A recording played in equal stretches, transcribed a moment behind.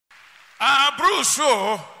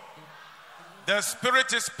Abruso, the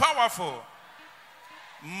spirit is powerful.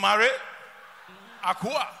 Mare,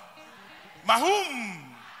 Aqua,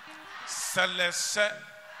 Mahum, Celeste,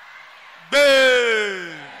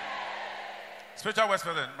 Be. Spiritual West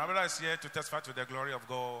President, my brother is here to testify to the glory of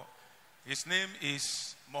God. His name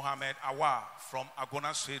is Mohammed Awa from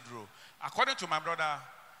Agona Swedro. According to my brother,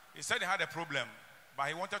 he said he had a problem, but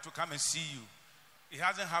he wanted to come and see you. He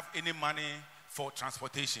hasn't have any money for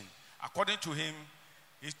transportation. According to him,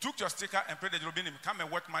 he took your sticker and prayed that Angel Obinim, come and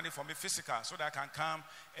work money for me physical so that I can come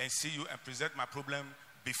and see you and present my problem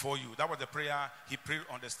before you. That was the prayer he prayed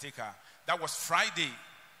on the sticker. That was Friday.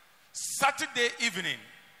 Saturday evening,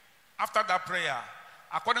 after that prayer,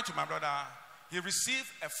 according to my brother, he received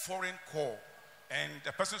a foreign call. And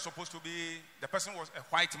the person was a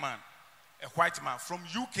white man from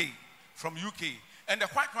UK. And the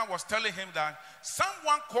white man was telling him that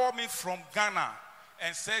someone called me from Ghana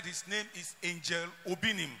and said his name is Angel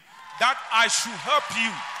Obinim, that I should help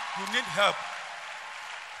you. You need help.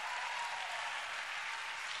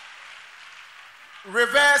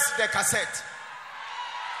 Reverse the cassette.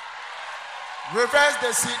 Reverse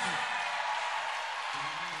the CD.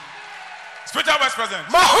 Spiritual Vice President.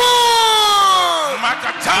 Mahou!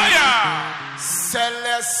 Makataya.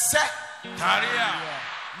 Celeste. Taria.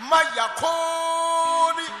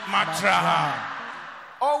 Mayakoni. Matraha.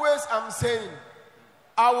 Always I'm saying,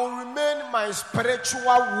 I will remain my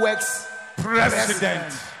spiritual works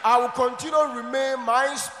President. I will continue to remain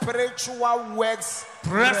my spiritual works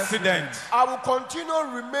President. I will continue to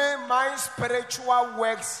remain my spiritual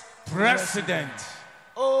works President.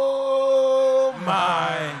 Oh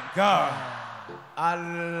My God.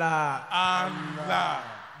 Allah.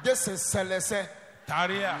 This is Celeste.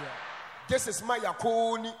 Taria. This is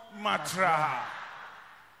Mayakoni. Matraha.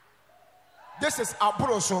 This is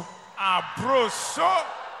Abroso. Abroso.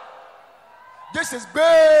 This is Be.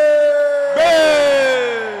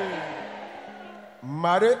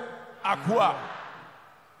 Mare. Aqua.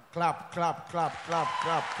 Clap.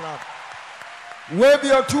 Wave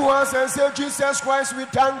your two hands and say, Jesus Christ, we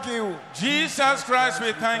thank you. Jesus Christ,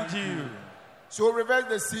 we thank you. So reverse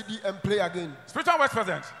the CD and play again. Spiritual Vice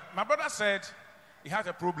President, my brother said he has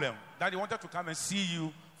a problem, that he wanted to come and see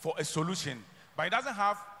you for a solution, but he doesn't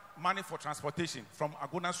have money for transportation from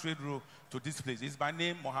Agona Straight Road to this place. He's by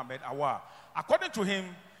name Mohammed Awa. According to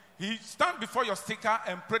him, he stand before your sticker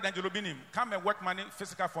and prayed Angel Obinim, come and work money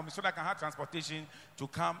physical for me so that I can have transportation to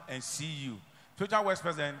come and see you. Spiritual Vice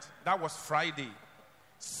President, that was Friday.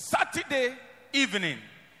 Saturday evening,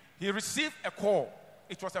 he received a call.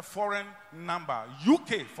 It was a foreign number,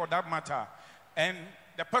 UK for that matter. And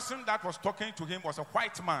the person that was talking to him was a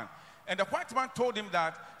white man. And the white man told him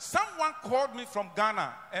that someone called me from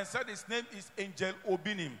Ghana and said his name is Angel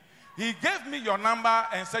Obinim. He gave me your number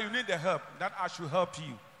and said you need the help, that I should help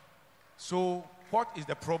you. So what is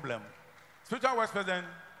the problem? Spiritual Vice President,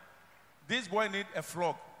 this boy needs a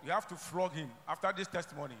flog. You have to flog him after this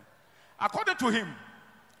testimony. According to him,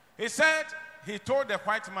 he said he told the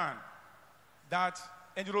white man that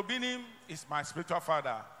Angel Obinim is my spiritual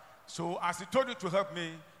father. So as he told you to help me,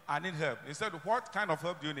 I need help. He said, what kind of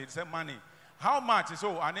help do you need? He said, money. How much? He said,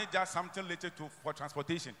 oh, I need just something later for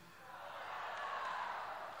transportation.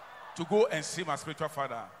 To go and see my spiritual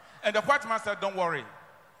father. And the white man said, don't worry.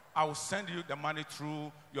 I will send you the money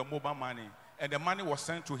through your mobile money. And the money was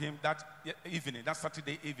sent to him that evening, that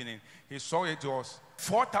Saturday evening. He saw it was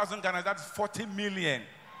 4,000 Ghana, that's 40 million.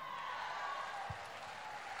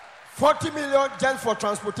 40 million just for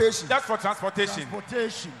transportation. That's for transportation.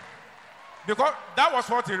 Because that was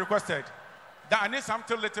what he requested. That I need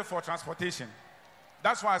something later for transportation.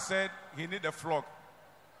 That's why I said he need a flog.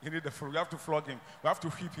 He need a flog. We have to flog him. We have to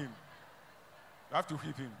whip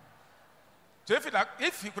him. So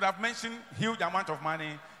if he could have mentioned huge amount of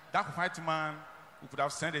money, that white man, we could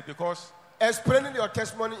have sent it because... Explaining your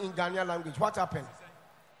testimony in Ghanaian language, what happened?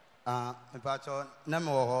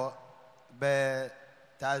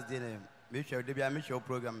 Thursday name. Make sure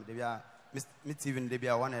program. Me Steven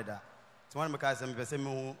Debia one header. So one because I'm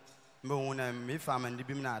the me farm and the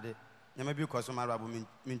bimnade. Never because of my rabu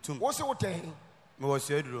mintum. What's your thing? Me was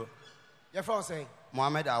Swedro. Your phone saying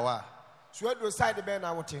Mohammed Awa. Swedro side the band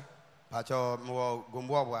out here. Pacho mo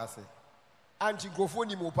gombo was Anti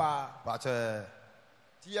Gofoni Mopa. Pacho.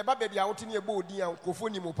 Tia baby out in your body and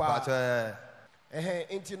Gofoni Mopa. Pacho.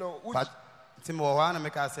 Intino. Timo Wana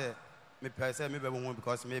make us say. Me person me be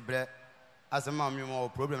because me bre as a man me more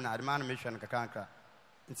problem na demand mission kakanka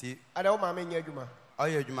nti ada o ma me nya adwuma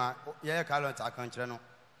oye adwuma ye ka lo ta kan kire no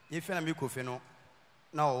ye fe na me kofi no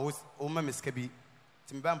na o ma me ska bi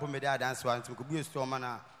timba mpo me da dance wa nti ko bu store ma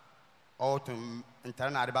na autumn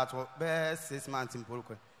internal about 6 months in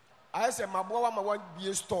Polko. I said, my boy, I want to be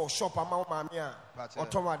a store shop among Mamia.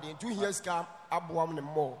 Automatic 2 years come up 1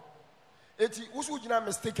 more. It was not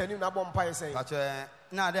mistaken in a bonfire say. But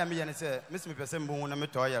now there me and say, Miss Me Person, and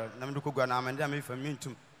Metoya, Namukuganam, and Dami for me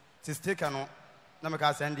to stick on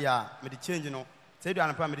Namaka Sandia, made the change, you know, say down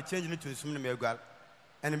upon me the change to Sum Megal,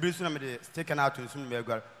 and in Brisbane made the taken out to Sum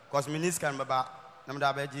Megal, cause Miniscan Baba,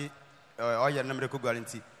 Namdabaji, or your number of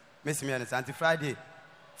guarantee. Miss Me and Santi Friday,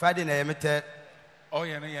 I met. Oh,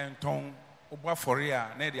 yeah, and tongue, Oba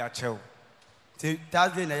Foria, Nedia Chow.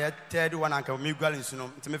 Thursday, I tell one uncle Miguel in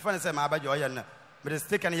Sunum. To me, friend said, my bad, but the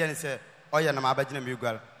stick and yen say, oh, yeah, my bad,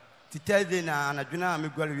 Miguel. To tell the Najuna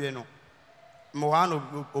Miguel,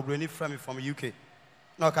 Moano Obreni from UK.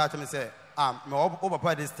 No, Carton say, my over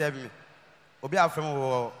part disturb me. Obia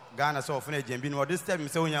from Ghana, so often, and been what disturb me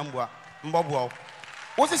so young, Bob.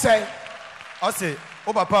 What's he say? I say,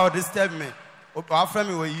 over power disturb me. Our friend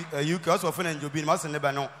UK also often and you've been must never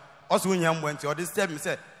know. Also, when you went to disturb me,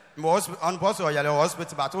 say, on Bosso Yellow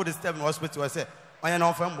Hospital, but all this time hospital, I say, I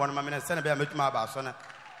know from 1 minute, Senator Mitma son.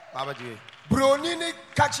 Bronini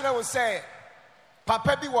Catcher will say,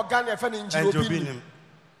 Papa be what Ghana fan in Angel Obinim.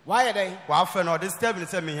 Why are they? Well, friend, or this time,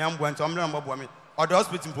 said me, I'm going to Umbrella, or the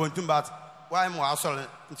hospital in Pontum, but why am I solid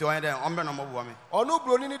until I then Umbrella woman? Or no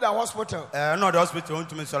Bronini the hospital? No, the hospital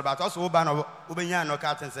to me, but also Uban Ubian or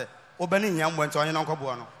Carton said. Opening young went on Uncle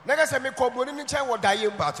Buono. Never said me call Bronini Chan or die,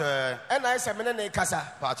 but and I said, Menene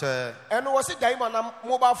Casa, but and was it diamond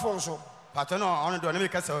mobile phone so? Paterno on the Anime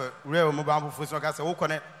Casa, real mobile phone, so Casa,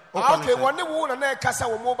 Okone. Okay, one the woman and Casa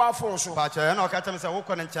or mobile phone so. Pater, no Catam said,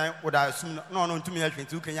 Okone and Chan would I assume no to me, I think,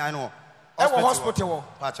 2 can I know. Hospital,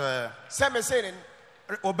 Pater, Sam saying,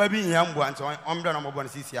 oh, baby, young ones on Umbrella Mobile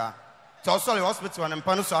CCR. So, sorry, hospital and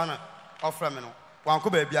Panusana of Fremino. One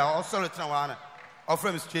could be all solid one of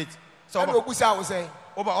Frem Street. So, what was I say?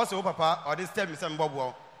 Over also, Papa, or this time, some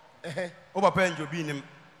Bobo. Over Angel Obinim,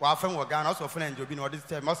 while from Wagan also friend Angel Obinim, or this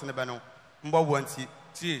time, must never know. Bob won't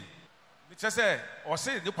see. Just say, or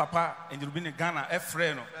say, the Papa, Angel Obinim, Ghana, a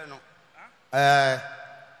friend.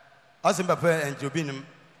 Also, Papa, Angel Obinim,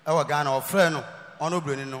 our Ghana, or friend, on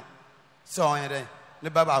Obrino. So, I day, the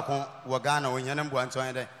Baba, Wagana, when you're one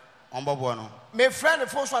so day, on Bobono. My friend, the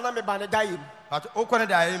first one, I'm a banana, but Okona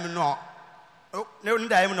diamond, no. No,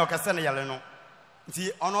 no, Cassandra Yellow. See,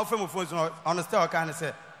 on our film phones on the star kind of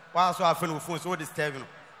say, while so our film phones, what is Tavino?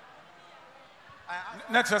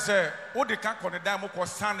 Next, I say, what the can't call the damo called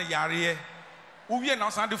Sandy Yari. We are now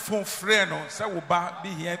on the phone, friend, so we'll be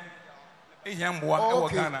here.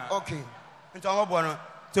 Okay. And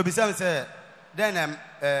to be some say, then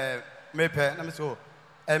Mape, let me so,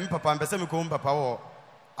 Papa and Besamico, Papa, or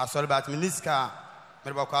I saw about Miniska,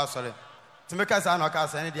 Medical sorry. To make us an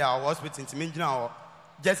occasion any day, I was waiting to me now,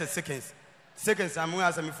 just a seconds. Seconds, I'm going to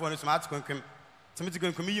ask me for a smart concrete. To me to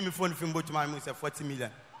go me phone film to my moose 40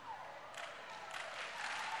 million.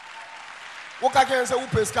 What I can say, who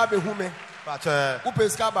pays Cabby Hume? But who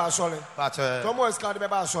pays Cabba solid? But almost got the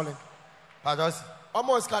Baba solid. But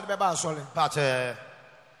Almost got the Baba solid. But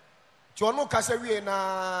Jono Cassawi and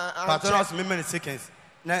Patross many seconds.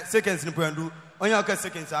 Seconds in Puandu. On your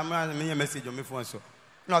seconds, I'm running a message on my phone. So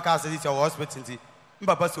no cast is your hospital.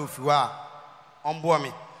 Papa so few are on board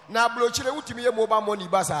me. Now, Blochile would me a mobile money,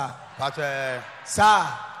 Bassa. But, sir,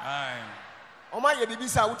 oh, my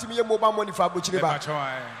Yabisa would me a mobile money for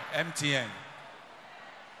Blochile. MTN.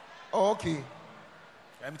 Okay.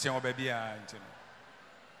 MTN or baby.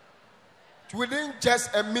 Within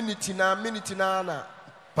just a minute now,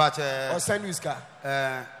 but, or send you scar.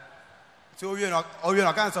 So you're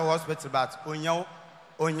not cancer hospital, but on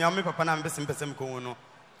your me papa and Bessim Pessim Kono.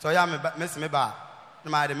 So I am Miss Meba,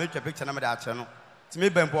 no matter make a picture number that channel. To me,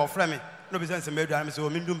 Ben Paul Fleming, no business in Medram, so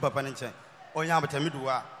Mindum Papa and Chen. Oh, yeah, but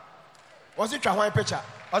Midua. Was it a white picture?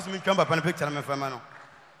 Ask me come up and a picture of my family.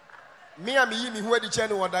 Me and me, who the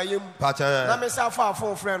channel what I am, but not myself far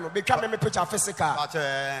from friend, become a picture physical, but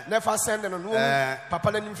never send them on Papa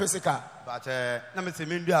and physical. But let me see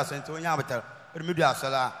Mindia sent to Yamatel, but Media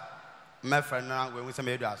Sala, my friend now when we say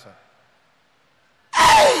Media.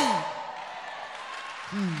 Hey!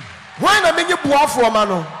 Why not make you poor for a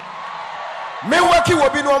man? Me working will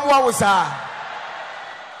be no more with her.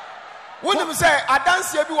 When you say, I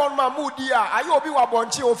dance everyone, my mood, dear, I will be what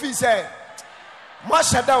Bonchi officer.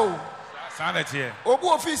 Mashadao. Sanity. Obu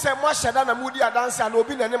officer, Mashadana Moody, a dancer, and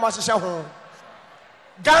Obin and Masha home.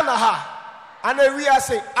 Ghana ha. And we are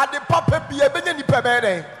saying, at the papa be a benny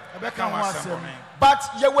pebere. But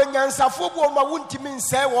ye when Yansa Fobo, my wouldn't mean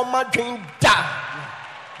say, or my dream da.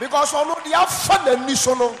 Because I know they have fun and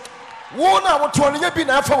Nisono. One hour to only be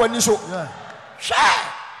enough for Niso. Share.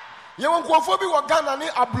 You won't go for me what Ghana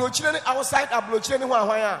ablochine outside ablochine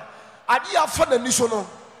why. Adia for the Nishono.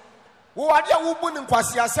 Who Adia Wubun and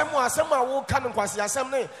Quasia Sama will come and Quasia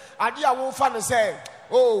Samne. Adia will fan and say,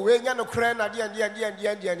 oh, we no crane,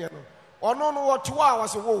 Adia. Or no, what 2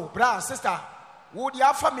 hours ago, bra, sister. Would you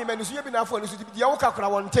have family men who have been for the Oka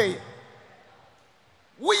Krawante?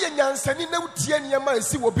 We and Yan sending no Tiania,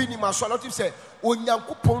 see what Bini Mashalot say, O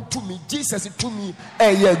Yankupon to me, Jesus to me,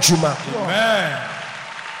 a Juma. Amen.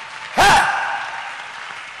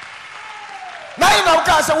 Now, now,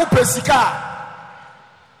 Casa Upesika.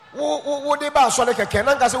 Would they buy Soleka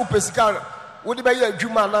Canan Casa Upesika? Would they buy a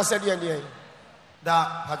Juma? And I said, that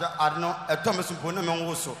I don't know, a Thomas Ponamon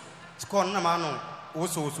also. It's called Namano,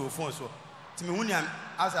 also, so. To me, William,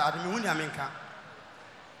 as I had William Minka.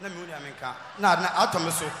 No, William Minka. Not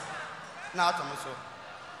Atomaso. Not Atomaso.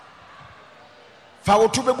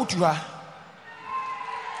 Fawo tube butua.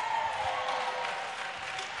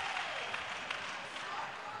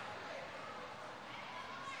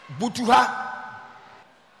 Butua.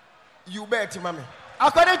 You bet, mommy.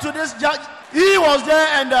 According to this judge, he was there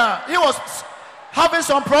and he was having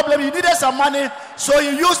some problem. He needed some money, so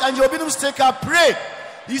he used Angel Obinim sticker, pray.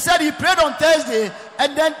 He said he prayed on Thursday,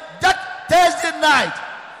 and then that Thursday night,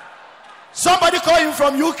 somebody called him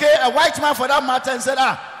from UK, a white man for that matter, and said,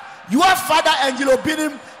 your father Angel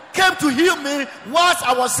Obinim came to heal me whilst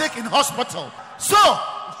I was sick in hospital. So,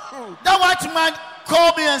 that white man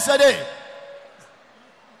called me and said, hey.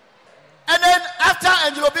 And then after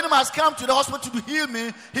Angel Obinim has come to the hospital to heal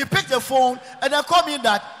me, he picked the phone and then called me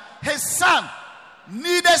that his son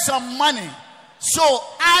needed some money. So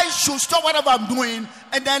I should stop whatever I'm doing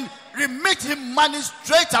and then remit him money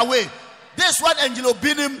straight away. This is what Angel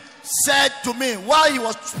Obinim said to me while he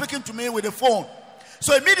was speaking to me with the phone.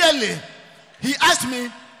 So immediately he asked me,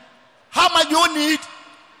 how much do you need?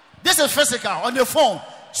 This is physical on the phone.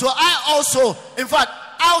 So I also, in fact,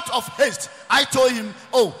 out of haste, I told him,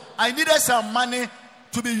 oh, I needed some money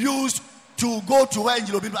to be used to go to where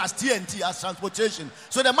Angel Obinim as TNT, as transportation.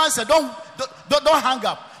 So the man said, don't hang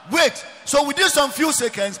up. Wait. So within some few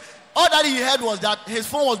seconds, all that he heard was that his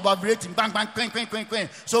phone was vibrating. Bang, bang, clang, clang, clang, clang.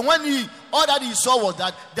 So all that he saw was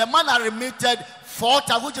that the man had remitted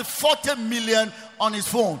 40 million on his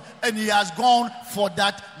phone. And he has gone for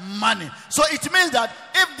that money. So it means that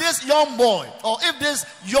if this young boy or if this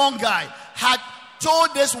young guy had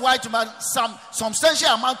told this white man some substantial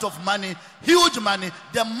amount of money, huge money,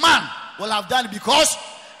 the man will have done it, because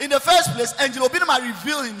in the first place, Angel Obinim had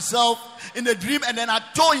revealed himself in a dream, and then I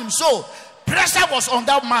told him so. Pressure was on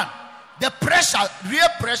that man. The pressure, real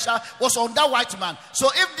pressure, was on that white man. So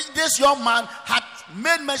if this young man had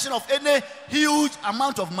made mention of any huge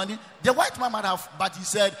amount of money, the white man might have, but he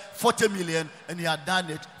said 40 million, and he had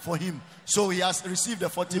done it for him. So he has received the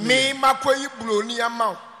 40 million.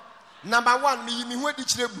 Number one, me who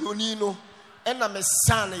did you brony no, and I'm a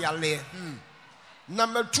son yale.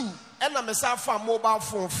 Number two, and I'm a son mobile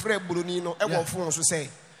phone Fred Brunino, and one phone to say.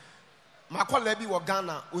 Makola bi wa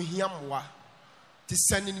Ghana ohiamwa ti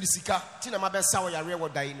sending nisika ti na mabesa wa yare wo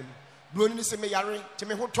dan nim broni ni se me yare ti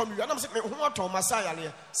me ho to me na me se me ho to masa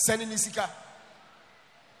yare sending nisika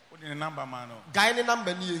what the number man no guy ni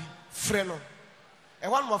number ni frɛ no e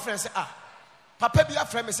one more friend say papa bi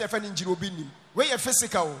afrɛ me say fa ni Angel Obinim we ye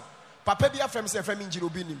physical papa bi afrɛ me say fa me Angel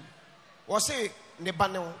Obinim wo say ne ba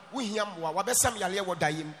ne wo hiamwa wa besam yare wo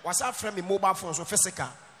dan nim wa sa afrɛ me mobile phone so physical.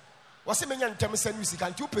 Was a man tell me send music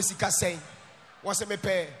and 2 pesika saying, was a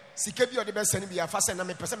mepe, Sikabi or the best sending me a fast and a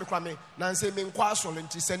person crame, Nancy mean quasol and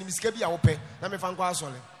to send me Sikabi open, Namifan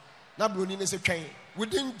quasol. Now Brunin is a train.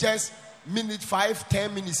 Within just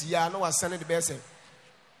 5-10 minutes, yeah, no one sending the best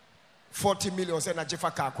 40 million and a Jeffa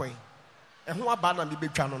Carquay. And who are banner me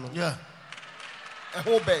big channel? Yeah, a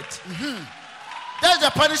whole bet. That's the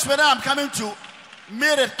punishment I'm coming to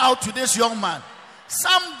made it out to this young man.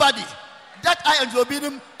 Somebody that I, Angel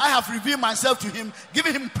Obinim, I have revealed myself to him,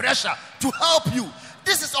 giving him pressure to help you.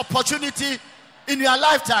 This is opportunity in your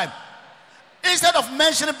lifetime. Instead of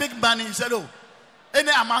mentioning big money, he said, oh, any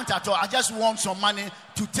amount at all, I just want some money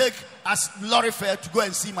to take as lorry fare to go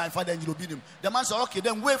and see my father, Angel Obinim. The man said, okay,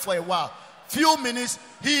 then wait for a while. Few minutes,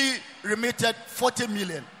 he remitted 40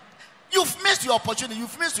 million. You've missed your opportunity.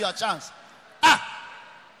 You've missed your chance.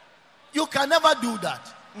 You can never do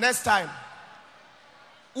that. Next time,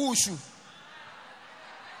 Ushu.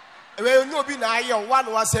 Well, no be na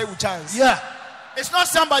one was a chance. Yeah, it's not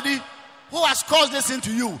somebody who has caused this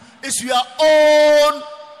into you. It's your own.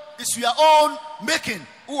 It's your own making.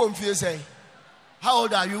 Who am I say? How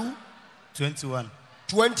old are you? 21.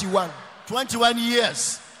 21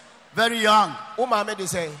 years. Very young. Who mama they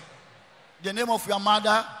say? The name of your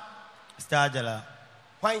mother? Stajala.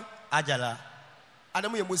 Why? Ajala.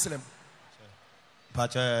 Adamu ye Muslim.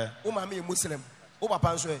 But Uma me Muslim. Uba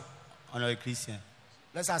Panswe. On a Christian.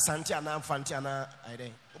 Let's say Santiana, Fantiana, I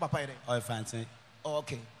think. Uba Pire. Oh, fancy. Oh,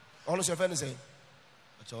 okay. All of your friends say.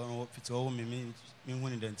 But all it's all me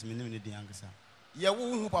winning them to me the youngest. Ya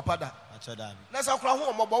who papa da. Achada. Let's have Crown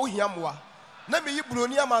about Yamwa. Let me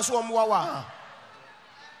Brunia Maso Mwawa.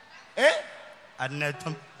 Eh? I'd net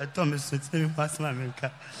Thomas to pass my milk.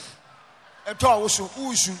 A tall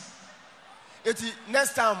Ushu. It's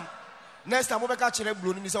next time we catch a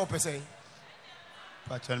blue in his open say.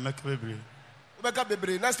 But I'll make a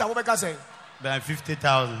baby. Next time we can say. Then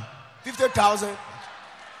 50,000. 50,000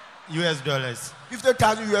 US dollars.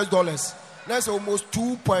 50,000 US dollars. That's almost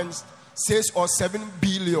 2.6 or 7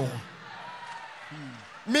 billion.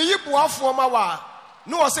 Me you bua for my wa.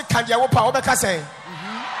 No, I say candy. I will power back. I say.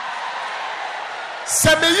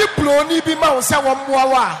 Say me you blow ni be man say one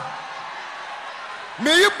more.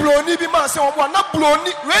 Me you blow ni be man say one more. Not blow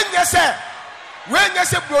ni. When you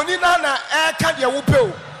say blow ni na air candy. I will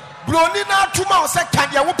pay. Blow ni na two months say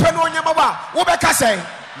candy. I will pay no nyama wa. What back I say.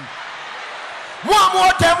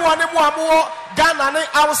 More Ghana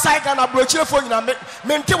outside Ghana blow for you.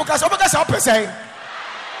 Maintain because over that's what say.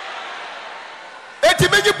 Eti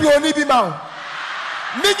megi blow ni bi ma.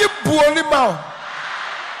 Megi blow ni ma.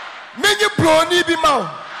 Megi blow ni bi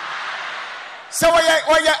ma. So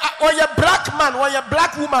why black man, why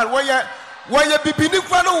black woman, why bibini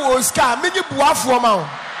kwa no wo ska, megi buafo ma.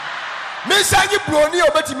 Me say you blow ni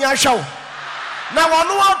obetimi ahwa. Na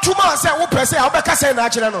wonu atuma say wo pese a wo beka say na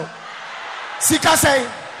akire no. Sika say.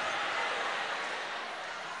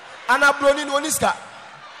 Ana blow ni no niska.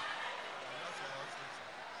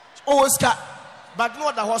 Oh ska. But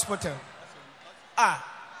not the hospital.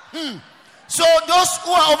 So those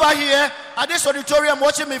who are over here at this auditorium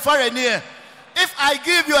watching me far and near, if I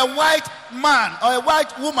give you a white man or a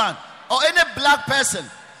white woman or any black person,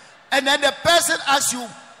 and then the person asks you,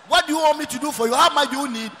 what do you want me to do for you? How much do you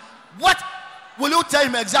need? What will you tell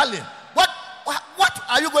him exactly? What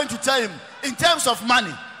are you going to tell him in terms of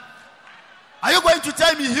money? Are you going to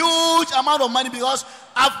tell him a huge amount of money? Because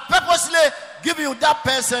I've purposely given you that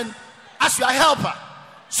person as your helper.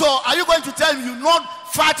 So are you going to tell him you want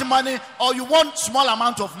fat money or you want small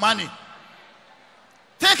amount of money?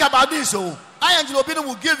 Think about this. So Angel Obinim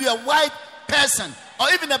will give you a white person or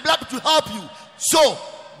even a black to help you. So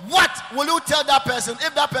what will you tell that person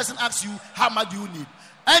if that person asks you how much do you need?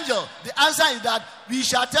 Angel, the answer is that we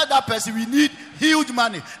shall tell that person we need huge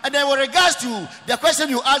money. And then with regards to the question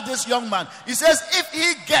you asked this young man, he says if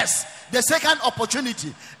he gets the second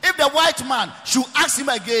opportunity, if the white man should ask him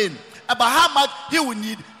again about how much he will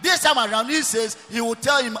need, this time around he says he will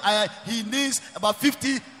tell him he needs about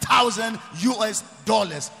 50,000 US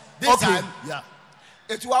dollars. This time, yeah.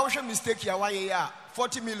 It's was a mistake here. Why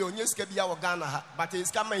 40 million yes can be our Ghana, but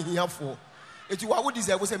it's coming here for it. What would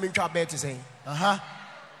deserve was a mintra bet to say?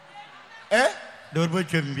 Eh? Don't wait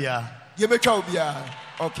to be You may try be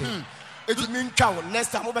okay. It mean cow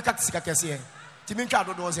next time over Katsika.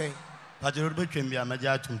 Timinka don't say. But you will be a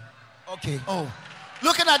major. Okay. Oh,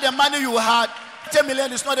 looking at the money you had, 10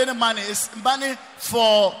 million is not any money. It's money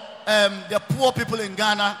for the poor people in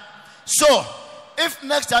Ghana. So, if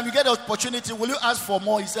next time you get the opportunity, will you ask for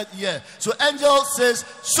more? He said, yeah. So Angel says,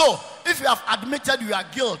 so if you have admitted your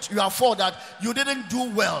guilt, you have fault that you didn't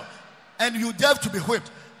do well, and you deserve to be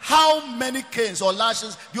whipped, how many canes or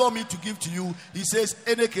lashes do you want me to give to you? He says,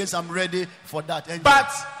 any case, I'm ready for that. Angel.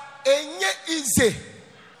 But easy.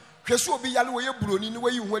 Kesu be yalu we broni ni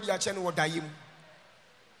we hu adi ache no dayim.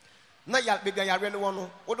 Na ya be ga yare no wono,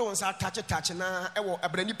 wo do wonsa touch na e wo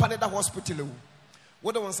abrani pa da hospital wo.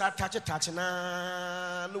 Wo do wonsa touch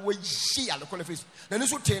na no we yi alcohol face. Na ni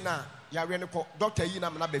so te na yare no ko doctor yi na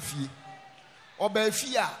me na ba fie. Oba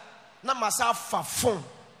fie a na masa fa phone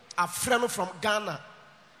a friend from Ghana.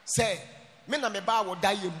 Say me na me ba wo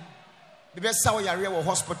dayim. Be be sa wo yare wo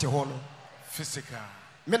hospital ho no. Physical.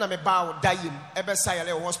 Me na me ba wo dayim ebe sa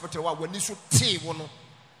yare wo hospital wa wani so te wo no.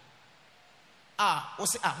 O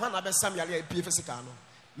say when I be sam yare e physical no.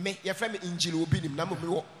 Me ye friend me Angel Obinim na mo me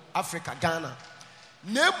wo Africa Ghana.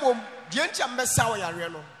 Na mom de ntia me sa wo yare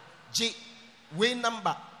no. G we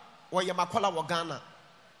number wo ye makola wo Ghana.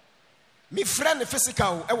 Me friend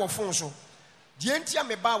physical e wo phone so. De ntia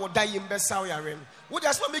me ba wo dayim be sa wo yare no. Wo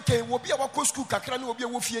just me ken wo bia wo ko school kakra na wo bia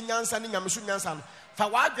wo fie nyansa ne nyameso nyansa no. Fa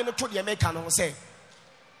wa adwene to de me ka no say.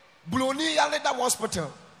 Bloni yale da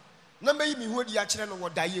hospital. Na me yi mi hu di a kire no wo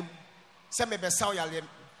dayim. Se me be saw yale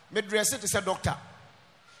me dress it say doctor.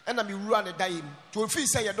 E na me wura ne dayim. To fi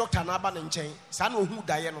say ye doctor na aba ne nchen. Sa na ohu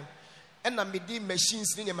daye no. E na me di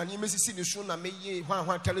machines ni ma ni mesisi ni so na me ye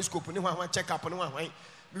hwan telescope ni hwan check up ni hwan.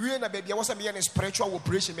 We na baby, I was a spiritual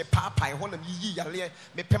operation, me papa, I want ye yale,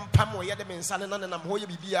 me pam or yet men son and I'm hoya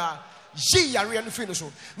bibia, ye yare and finish.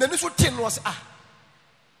 Then this would 10 was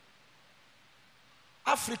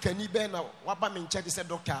Africa ni ben now, what by me check is a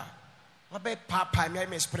doctor. What by papa,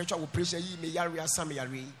 me spiritual operation, ye me yare some yare.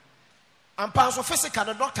 And pass of physical,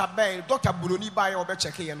 the doctor bay, Dr. Bruni by or be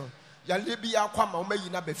checking. Yalibia kwama o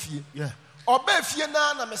meyi na befie o befie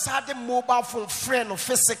na na me sade mobile phone friend of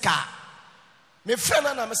physical me friend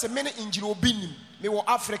na me se me Angel Obinim me wo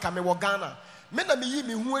Africa me wo Ghana me na me yi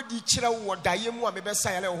me hu adi kire wo daye mu a me be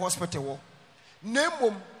sayale hospital wo na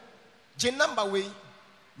mom je number we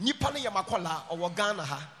nipa ne yamakola o wo Ghana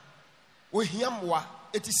ha o hiamwa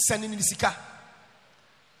eti sane ni sika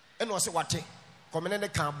e no se wate komene ne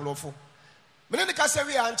kan blofo me ne ka se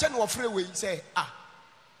we anche no free we say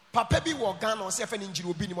Papa bi wo Ghana o se fa ni Angel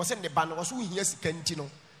Obinim o se ne ba no so hia sika nti no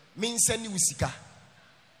me nsani wo sika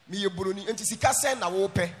me ye boroni nti sika sen na wo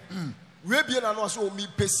pe we bie na no so me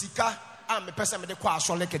pe sika a me pesa me de kwa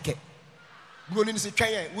asole keke boroni ni se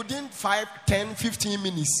twen within 5 10 15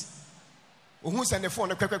 minutes ohun se ne phone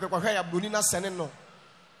no kwekwe hwa ya boroni na sene no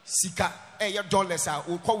sika ye dollars a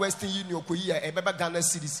o ko Western Union ko yi e beba Ghana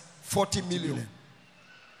cedis 40 million.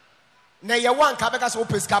 Na ye wan ka beka se o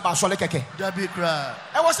pesika ba sole keke da bi kra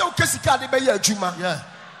e wo se o kesika de be ye adwuma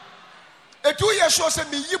etu ye show se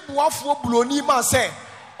me yi boafo buloni ma se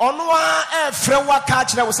ono a e frɛ wa ka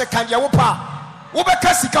kire wo se kan ye wo pa wo be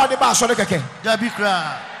kesika de ba sole keke da bi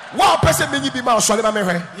kra wa person me yi bi ma sole ba me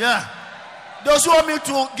hwe those who want me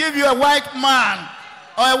to give you a white man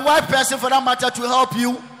or a white person for that matter to help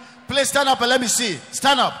you, please stand up and let me see.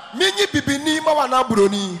 Stand up. Me yi bibini ma wa na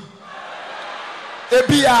buloni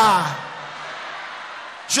ebia.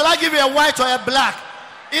 Should I give you a white or a black?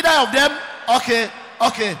 Either of them? Okay.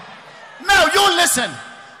 Now you listen.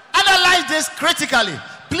 Analyze this critically.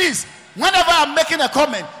 Please, whenever I'm making a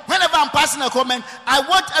comment, whenever I'm passing a comment, I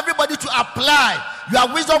want everybody to apply your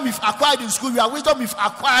wisdom you've acquired in school, your wisdom you've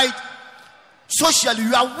acquired socially,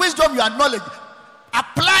 your wisdom, your knowledge.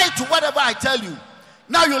 Apply it to whatever I tell you.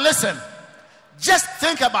 Now you listen. Just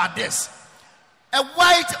think about this. A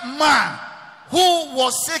white man who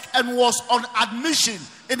was sick and was on admission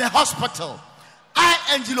in a hospital.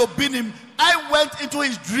 Angel Obinim, I went into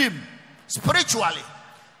his dream spiritually.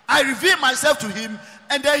 I revealed myself to him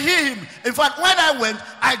and I hear him. In fact, when I went,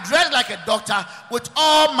 I dressed like a doctor with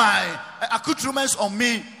all my accoutrements on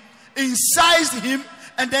me, incised him,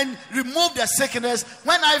 and then removed the sickness.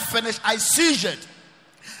 When I finished, I seized.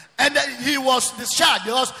 And then he was discharged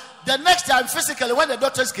because the next time, physically, when the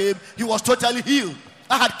doctors came, he was totally healed.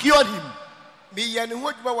 I had cured him.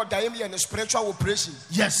 Spiritual operation.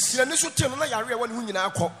 Yes. That's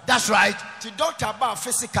right. The doctor about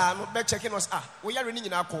physical no checking us we are running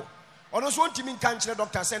in our call. On us one team cancer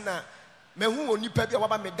doctor said na me who only pepe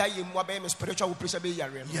wa me die mo be spiritual operation be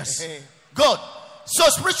yare. Yes. Good. So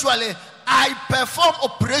spiritually I performed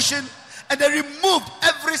operation and they removed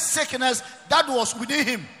every sickness that was within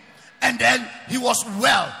him. And then he was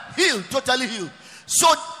well, healed, totally healed. So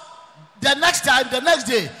the next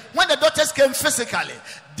day, when the doctors came physically,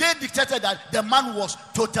 they dictated that the man was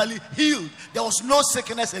totally healed. There was no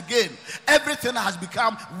sickness again. Everything has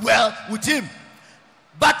become well with him.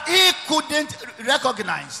 But he couldn't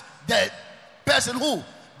recognize the person who.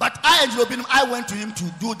 But Angel Obinim, I went to him to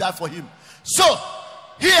do that for him. So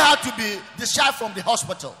he had to be discharged from the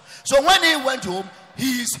hospital. So when he went home,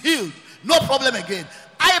 he is healed. No problem again.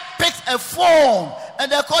 I picked a phone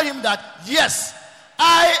and they called him that, yes,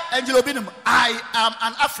 Angel Obinim, I am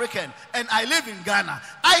an African and I live in Ghana.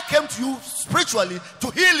 I came to you spiritually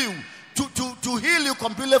to heal you, to heal you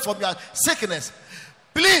completely from your sickness.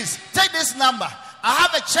 Please take this number. I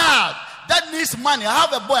have a child that needs money. I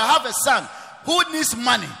have a boy, I have a son who needs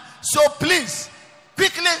money. So please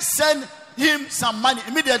quickly send him some money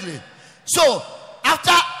immediately. So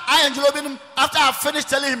after Angel Obinim, after I finished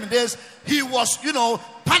telling him this, he was,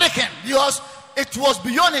 panicking because it was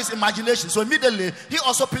beyond his imagination. So immediately he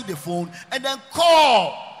also picked the phone and then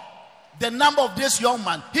called the number of this young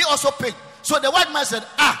man. He also picked. So the white man said,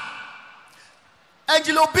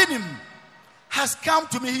 Angel Obinim has come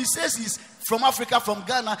to me. He says he's from Africa, from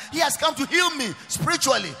Ghana. He has come to heal me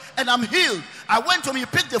spiritually and I'm healed. I went to him, he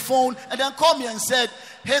picked the phone and then called me and said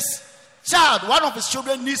his child, one of his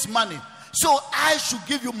children needs money. So I should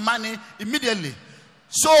give you money immediately.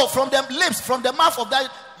 So from the lips, from the mouth of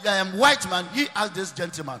that white man, he asked this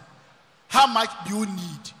gentleman, how much do you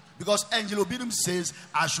need? Because Angel Obinim says,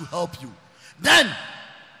 I should help you. Then,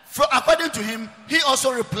 according to him, he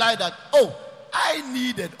also replied that, I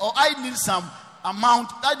need some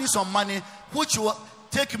amount, I need some money, which will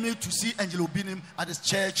take me to see Angel Obinim at his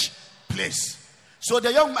church place. So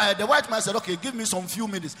the white man said, okay, give me some few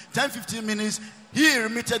minutes, 10, 15 minutes. He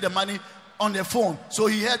remitted the money on the phone. So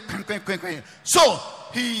he had, so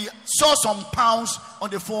he saw some pounds on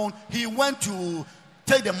the phone. He went to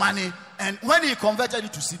take the money. And when he converted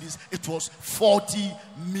it to cedis, it was 40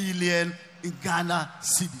 million in Ghana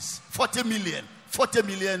cedis. 40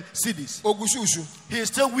 million cedis. He is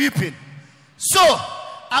still weeping. So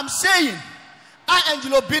I'm saying,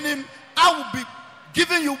 Angel Obinim, I will be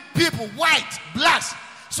giving you people, white, blacks.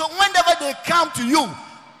 So whenever they come to you,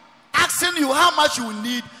 asking you how much you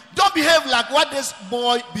need, don't behave like what this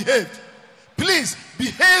boy behaved. Please,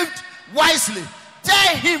 behaved wisely.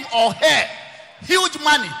 Tell him or her huge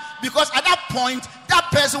money, because at that point, that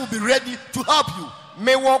person will be ready to help you.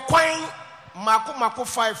 Me walk quine mako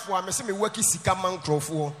 5 for me say me work sika man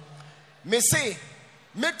crofo. Me say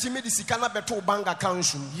make me the sikana beto bank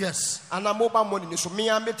account. Yes. And a mobile money so me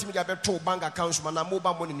and make me the beto bank account and a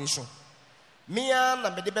mobile money so. Me and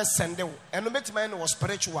me the best send and no make me was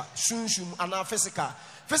spiritual soon and a physical.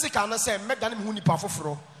 Physical na say me dan hu nipa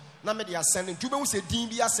foforo. Na me dey send to be who say din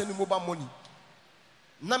bi send mobile money.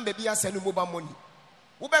 Na me bi send mobile money.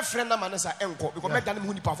 Wo be friend na man say enko because me dan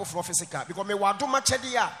hu nipa foforo physical because me wado ma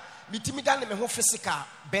chede a me timi dan me ho physical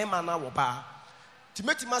be man na wo ba.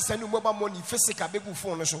 Timeti ma send mobile money physical be bu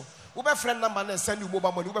phone so. Wo be friend na man send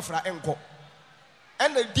mobile money wo be fra enko.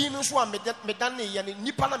 And the din so a me dan ye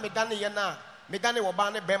nipa na me dan ye na me dan wo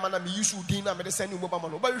ba ne be man na me use din na me de send mobile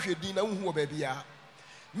money. Wo ba hwe din na hu wo ba bia.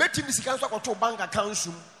 Meti mi sika so akoto bank account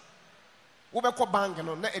sum. Wo be ko bank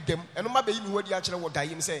no na edem. Eno ma be yi mi wodi a kire wo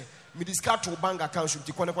dayi mi say me discard to bank account sum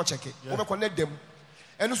ti ko ne ko check. Wo be ko na edem.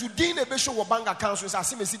 Eno so din na be show wo bank account sum say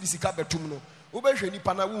aseme si disika betum no. Wo be hwe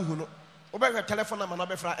nipa na wo hu no. Wo be hwe telephone number na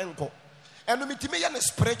be fra enko. Eno mi timi ye na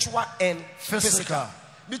spiritual and physical.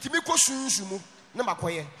 Mi timi ko sunsumu na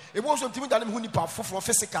makoye. E bo so timi da na me hu nipa foforo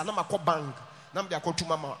physical na makọ bank. Na me de akotu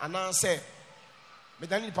mama ana say me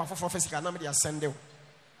da nipa foforo physical na me de send you.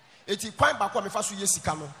 Eti kwan ba kwa me fa so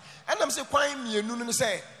yesika no enam se kwan mienu no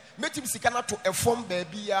se metim sika na to efom ba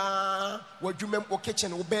bia wadwumam o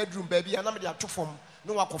kitchen o bedroom ba bia na me de ato fom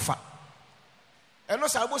no wakofa eno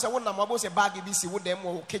sa abo se wonam abo se bag bi si wo dem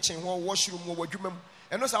o kitchen ho washroom wo wadwumam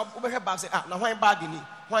eno sa wo be he bag se na hwan bag ni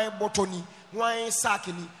hwan bottle ni hwan sack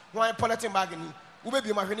ni hwan polythene bag ni wo be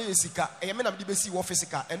bi ma hwe ne yesika eye me na me de besi wo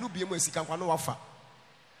physical eno bi mu esika kwa no wafa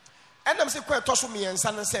enam se kwa to so me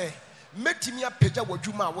ensa ne se metimi apagya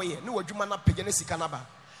wadwuma a woyɛ ne wadwuma na apagya ne sika na ba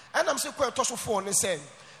ɛnam se kɔ ɛtɔ so fo ne sɛ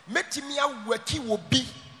metimi awaki wo bi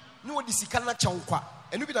ne wodi sika na kyɛw kwa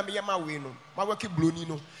ɛno bi na meyɛ ma we no ma waki bloni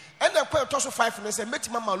no ɛna kɔ ɛtɔ so 5 ne sɛ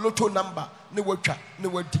metimi ma lotto number ne watwa ne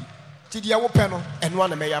wadi ti dia wo pɛ no ɛno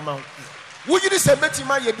na meyɛ ma wo yiri sɛ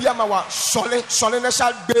metimi ayɛ bi ama wa sɔle ne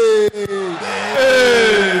sha be.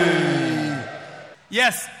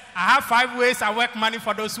 Yes, I have 5 ways I work money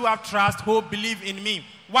for those who have trust, who believe in me.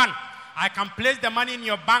 1, I can place the money in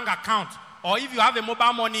your bank account, or if you have a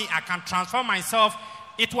mobile money, I can transfer myself.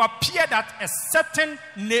 It will appear that a certain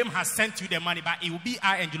name has sent you the money, but it will be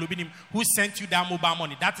Angel Obinim who sent you that mobile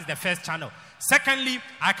money. That is the first channel. Secondly,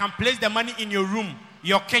 I can place the money in your room,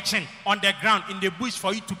 your kitchen, on the ground, in the bush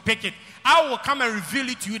for you to pick it. I will come and reveal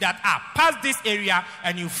it to you that pass this area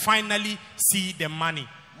and you finally see the money.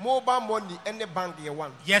 Mobile money and the bank you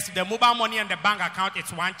want. Yes, the mobile money and the bank account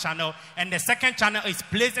is one channel, and the second channel is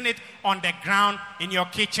placing it on the ground, in your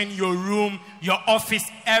kitchen, your room, your office,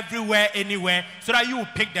 everywhere, anywhere, so that you will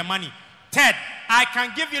pick the money. Third, I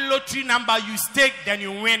can give you lottery number, you stake, then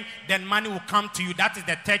you win, then money will come to you. That is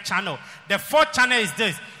the third channel. The fourth channel is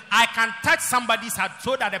this: I can touch somebody's heart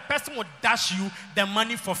so that the person will dash you the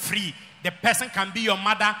money for free. The person can be your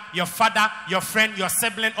mother, your father, your friend, your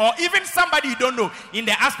sibling, or even somebody you don't know. In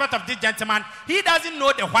the aspect of this gentleman, he doesn't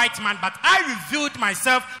know the white man, but I revealed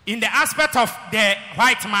myself in the aspect of the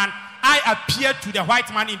white man. I appeared to the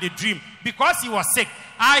white man in the dream because he was sick.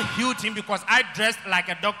 I healed him because I dressed like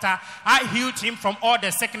a doctor. I healed him from all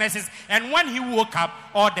the sicknesses. And when he woke up,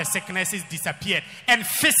 all the sicknesses disappeared. And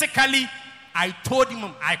physically, I told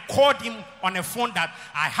him, I called him on a phone that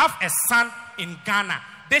I have a son in Ghana.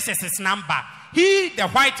 This is his number. He, the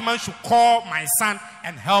white man, should call my son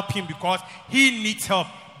and help him because he needs help.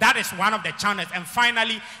 That is one of the channels. And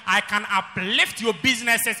finally, I can uplift your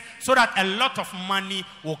businesses so that a lot of money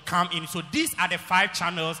will come in. So these are the 5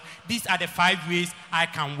 channels. These are the 5 ways I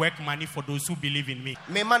can work money for those who believe in me.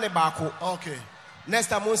 Me money bako. Okay. Next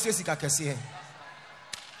time, we see sika kesi.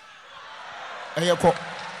 Eyeko.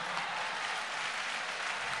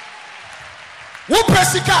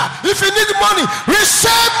 If you need money,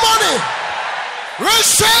 receive money.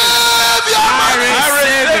 Receive your money. I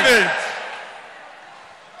receive it.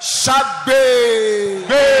 Shout be.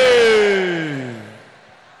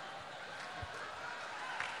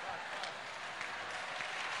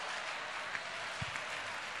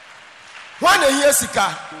 One a year sika.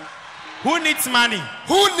 Who needs money?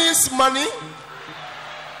 Who needs money?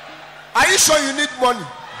 Are you sure you need money?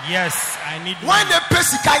 Yes, I need Why money. the pay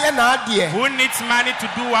sika ya na adie? Who needs money to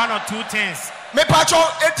do one or two things? Me pacho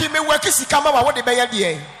eti me work sika ma what the be ya.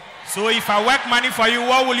 So if I work money for you,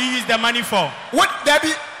 what will you use the money for? What there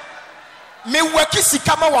be me work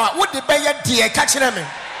sika ma what the be ya die ka kire me.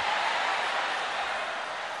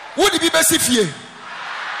 What the be besi fie?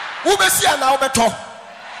 Wo besi ana wo beto.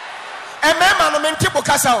 E me ma no me ntibo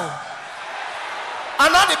kasa o.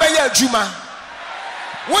 Ana de be ya adwuma.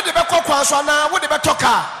 What the be kokwa so na what the be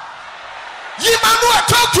toka. Yimanu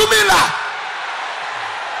talk to me la.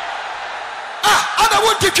 Other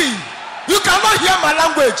one thinking, you cannot hear my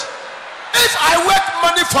language. If I work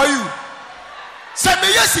money for you, say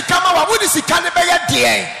me yes, come out. What is he can be a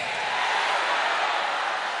dear?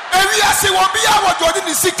 And we are saying, "What be our God in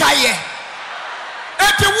the Sikaye?"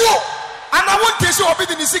 And the war, and I want to say, "What be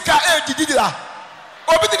the Sika? Didila?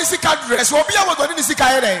 What be the Sika dress? What be our God in the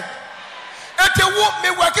Sikaye?" And the war,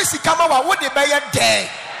 me work is come out. What they buy a day?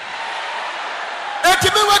 And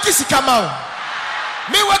the me work is come out.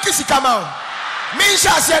 Me work is come out. Me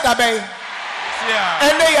shall say that bay.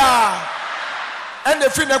 And they are. And the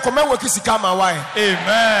final comment work is come out. Why?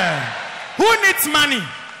 Amen. Who needs money?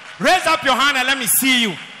 Raise up your hand and let me see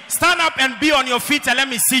you. Stand up and be on your feet and let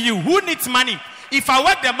me see you. Who needs money? If I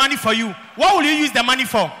work the money for you, what will you use the money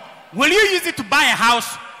for? Will you use it to buy a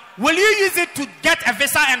house? Will you use it to get a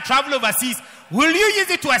visa and travel overseas? Will you use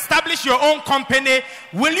it to establish your own company?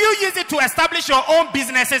 Will you use it to establish your own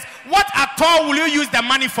businesses? What at all will you use the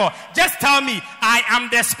money for? Just tell me. I am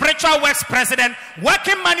the spiritual works president.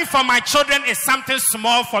 Working money for my children is something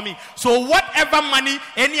small for me. So whatever money,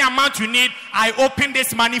 any amount you need, I open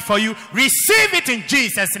this money for you. Receive it in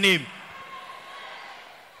Jesus' name.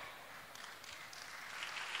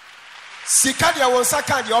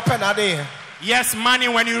 Yes, money,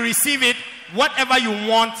 when you receive it, whatever you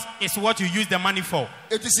want is what you use the money for.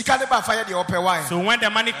 So when the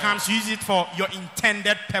money comes, use it for your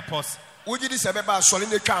intended purpose. I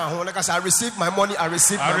receive my money, I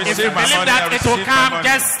receive my money. If you believe that it will come,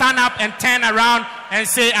 just stand up and turn around and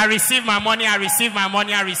say, I receive my money, I receive my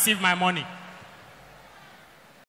money, I receive my money.